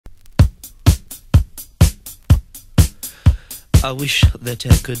I wish that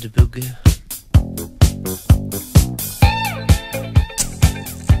I could boogie.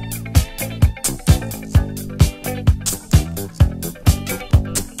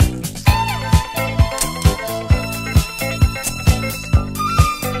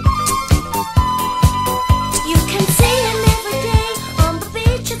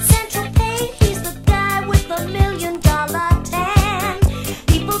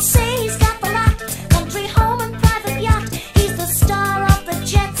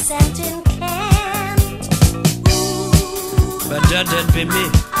 That be me,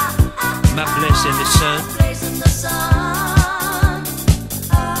 my place in the sun.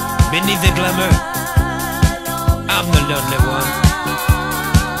 Beneath the glamour, I'm the lonely one.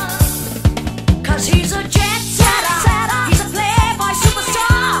 'Cause he's a jet setter, he's a playboy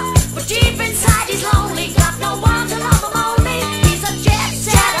superstar, but deep inside he's lonely, got no one to love him only. He's a jet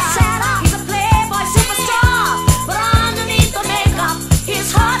setter, he's a playboy superstar, but underneath the makeup,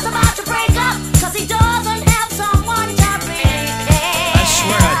 his heart's about to break up, 'cause he doesn't have someone to really care. I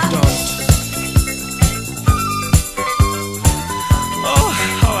swear I don't. Oh,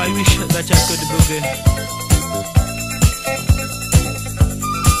 how I wish that I could boogie.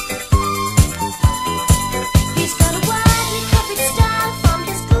 He's got a widely copied style, from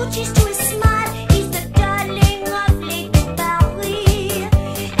his Gucci's to his smile. He's the darling of Lady Paris,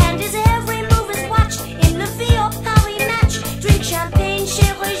 and his every move is watched in Le Vie au Paris match. Drink champagne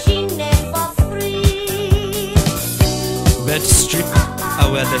chez Regine for free. Bet strip, I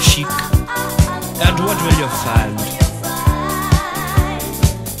wear the chic, and what will you find?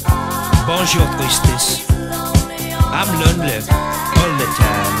 Bonjour, priestess, I'm lonely all the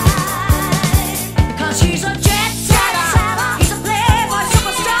time. 'Cause he's a jet setter, he's a playboy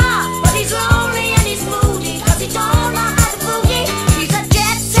superstar, but he's lonely and he's moody, 'cause he don't know how to boogie. He's a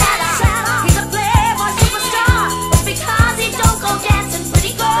jet setter, he's a playboy superstar, but because he don't go dancing,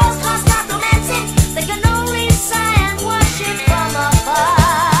 pretty girls can't stop romancing. They can only sigh and worship from afar.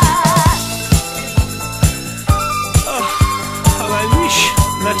 Oh, how I wish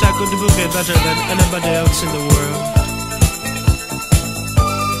that I could boogie better than anybody else in the world.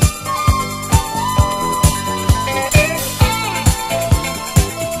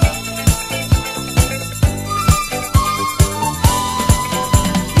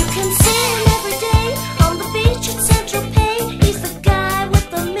 You can see him every day on the beach at Central Pay. He's the guy with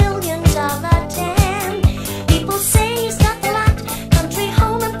the $1 million tan. People say he's got the lot, country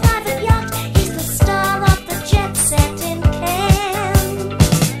home and private yacht. He's the star of the jet set in Cannes.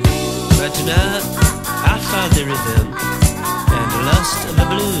 But now I found the rhythm and lost the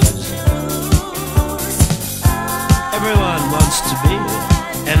blues. Everyone wants to be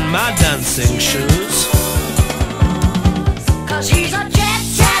in my dancing shoes. 'Cause he's a jet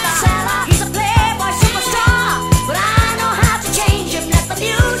setter, he's a playboy superstar, but I know how to change him, let the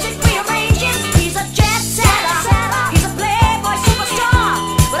music rearrange him. He's a jet setter, he's a playboy superstar,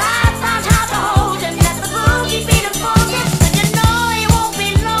 but I found how to hold him, let the boogie beat him for him, and you know he won't be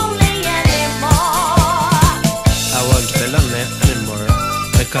lonely anymore. I won't be lonely anymore,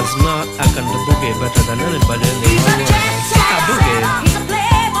 because now I can do boogie better than anybody in the He's whole a world. jet I setter, boogie. he's a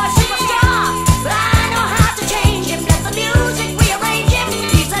playboy superstar, but I know how to change him, let the music rearrange him.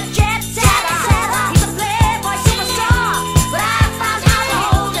 He's a jet setter, he's a playboy superstar, but I found how to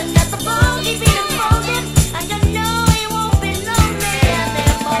hold him, let the boogie beat him for him, and you know he won't be lonely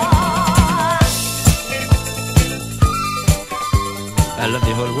anymore. I love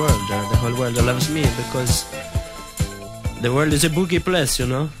the whole world. The whole world loves me because the world is a boogie place, you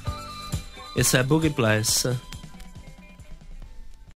know. It's a boogie place.